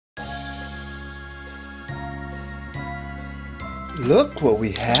Look what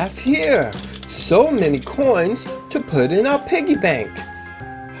we have here. So many coins to put in our piggy bank.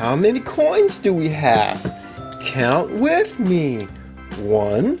 How many coins do we have? Count with me.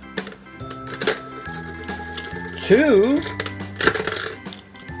 1, 2,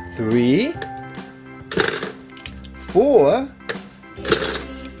 3, 4,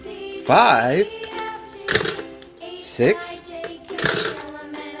 5, 6,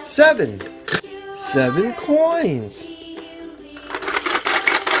 7. 7 coins.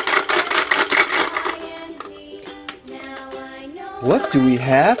 What do we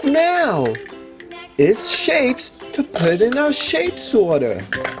have now? It's shapes to put in our shape sorter.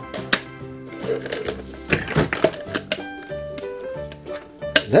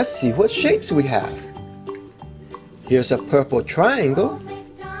 Let's see what shapes we have. Here's a purple triangle.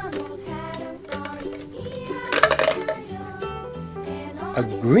 A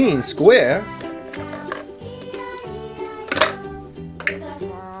green square.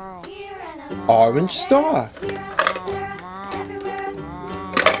 Orange star.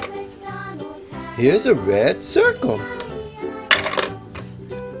 Here's a red circle.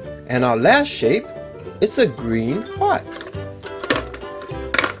 And our last shape, it's a green heart.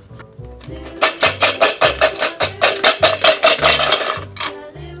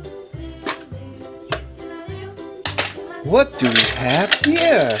 What do we have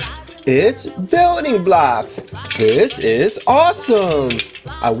here? It's building blocks. This is awesome.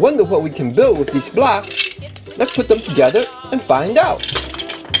 I wonder what we can build with these blocks. Let's put them together and find out.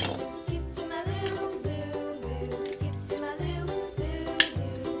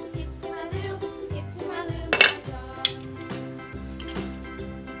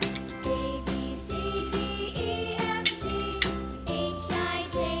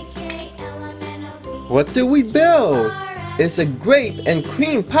 What do we build? It's a grape and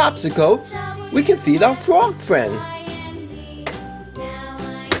cream popsicle we can feed our frog friend.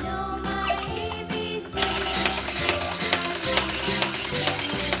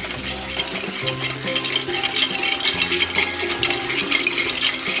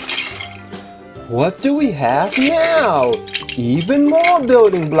 What do we have now? Even more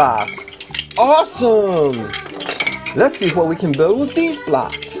building blocks. Awesome! Let's see what we can build with these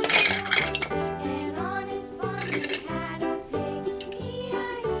blocks.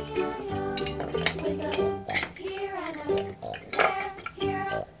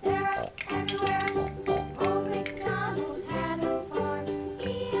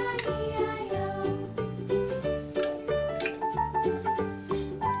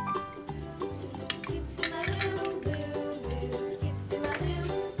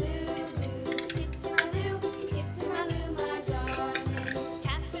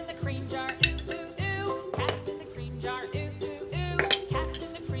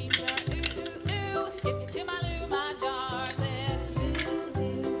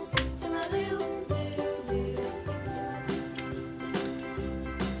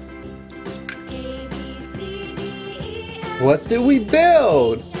 What do we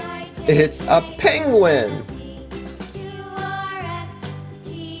build? It's a penguin.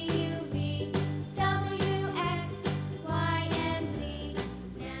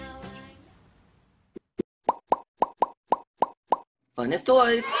 Funnest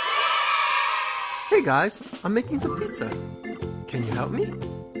toys. Hey guys, I'm making some pizza. Can you help me?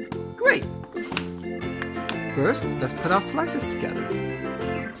 Great. First, let's put our slices together.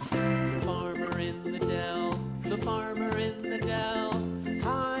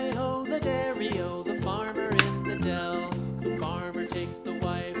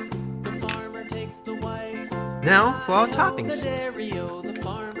 Now for our toppings.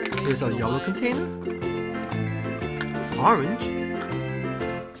 Here's our yellow container, orange,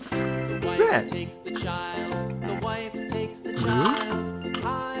 red, blue,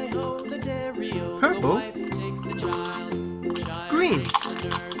 purple, green.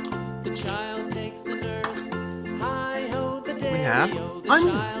 We have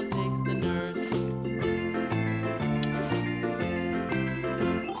onions.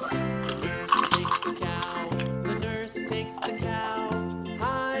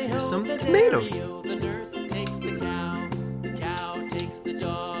 Some tomatoes. The nurse takes the cow takes the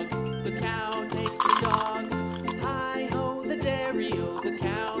dog, the cow takes the dog. Hi-ho, the dairy-o, the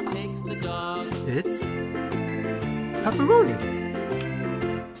cow takes the dog. It's pepperoni.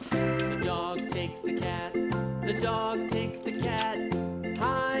 The dog takes the cat, the dog takes the cat.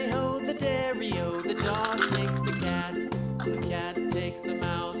 Hi-ho, the dairy-o, the dog takes the cat takes the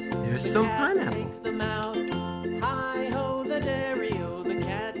mouse. Here's some pineapple. Takes the mouse. Hi-ho, the dairy-o, the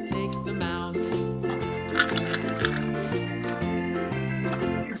cat takes the mouse.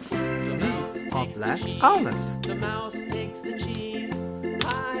 takes the black cheese. olives. The mouse takes the cheese.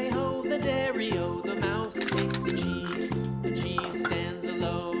 Hi-ho, the dairy-o. The mouse takes the cheese. The cheese stands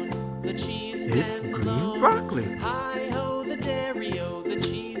alone. The cheese stands It's green alone. broccoli. Hi-ho, the dairy-o. The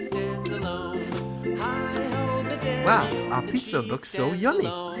cheese stands alone. Hi-ho, the dairy-o. Wow, our The pizza cheese looks so stands yummy.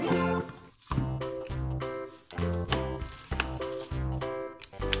 alone.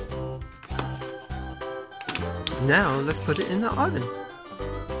 Now let's put it in the oven.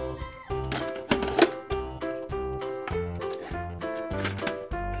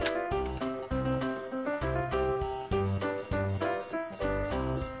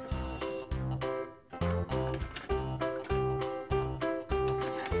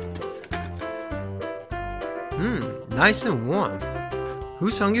 Nice and warm.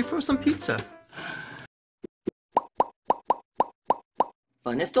 Who's hungry for some pizza?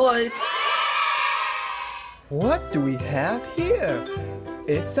 Funnest toys. What do we have here?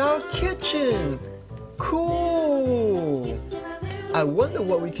 It's our kitchen. Cool. I wonder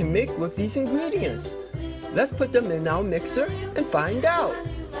what we can make with these ingredients. Let's put them in our mixer and find out.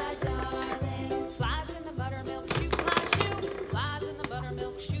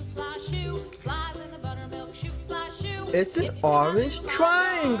 It's an orange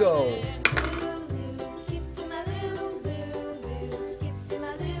triangle.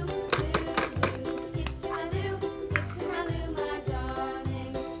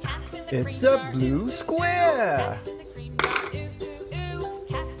 It's a blue square.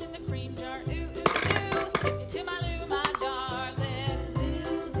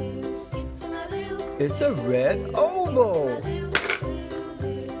 It's a red oval.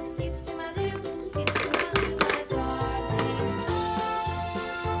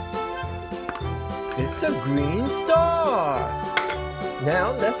 It's a green star.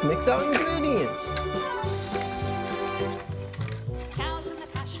 Now let's mix our ingredients. Cows in the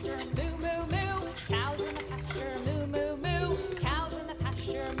pasture, moo moo moo. Cows in the pasture, moo moo moo. Cows in the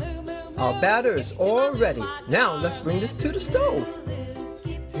pasture, moo moo moo. Our batter is all ready. Now let's bring this to the stove.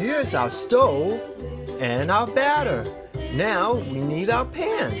 Here's our stove and our batter. Now we need our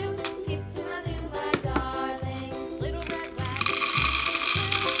pan.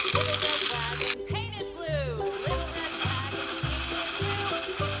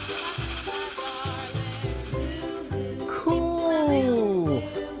 Cool!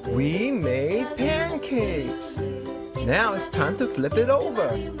 We made pancakes. Now it's time to flip it over.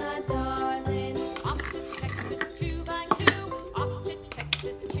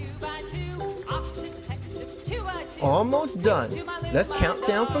 Almost done. Let's count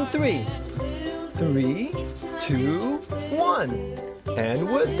down from 3. 3, 2, 1. And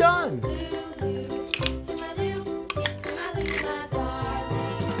we're done.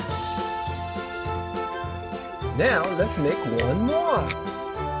 Now let's make one more.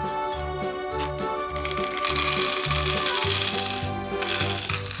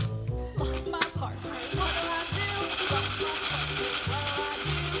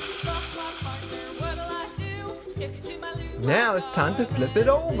 Now it's time to flip it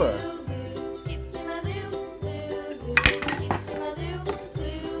over.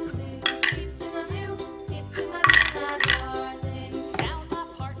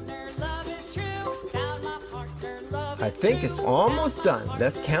 I think it's almost done.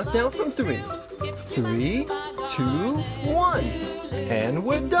 Let's count down from 3. 3, 2, 1. And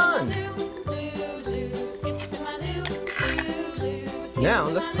we're done. Now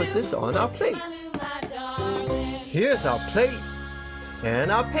let's put this on our plate. Here's our plate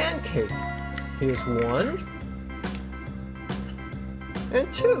and our pancake. Here's 1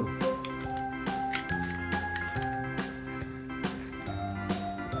 and 2.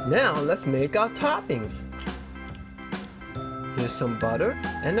 Now let's make our toppings. Here's some butter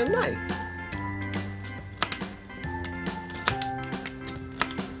and a knife.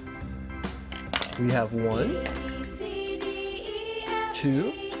 We have 1,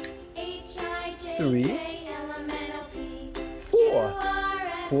 2, 3, 4.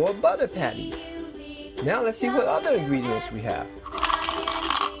 4 butter patties. Now let's see what other ingredients we have.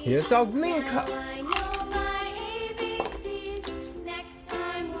 Here's our green cup.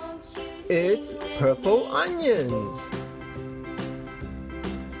 It's purple onions.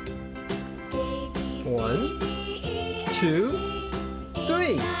 1, 2,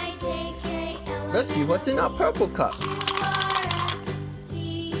 3. Let's see what's in our purple cup.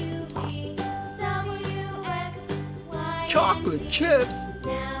 Chocolate chips?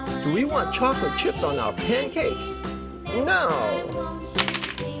 Do we want chocolate chips on our pancakes? No.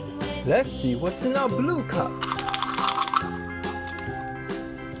 Let's see what's in our blue cup.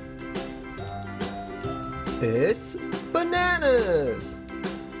 It's bananas.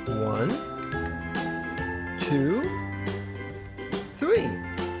 1, 2, 3.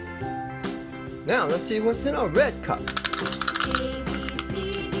 Now let's see what's in our red cup. A, B,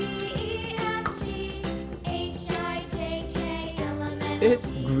 C, D, E, F, G, H, I, J, K, L, M, N, O,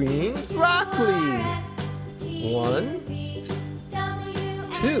 It's P, green Q, broccoli. R, S, T, 1, U, V, W,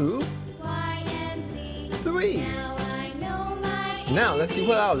 X, 2, Y, and Z. 3. Now I know my Now let's see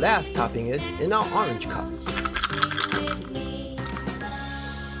what our last topping is in our orange cup. Won't you sing with me?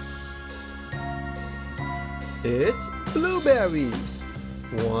 It's blueberries.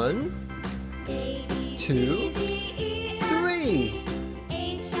 1, A, B, 2, C, D, E, F, 3.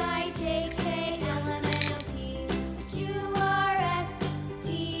 H, I, J, K, L, M, N, O, P, Q, R, S,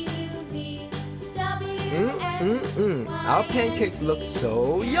 T, U, V, W, X, Y, Our and pancakes look Z.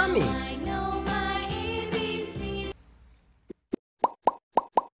 so yummy. I know my ABCs.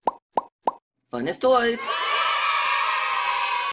 Funnest toys.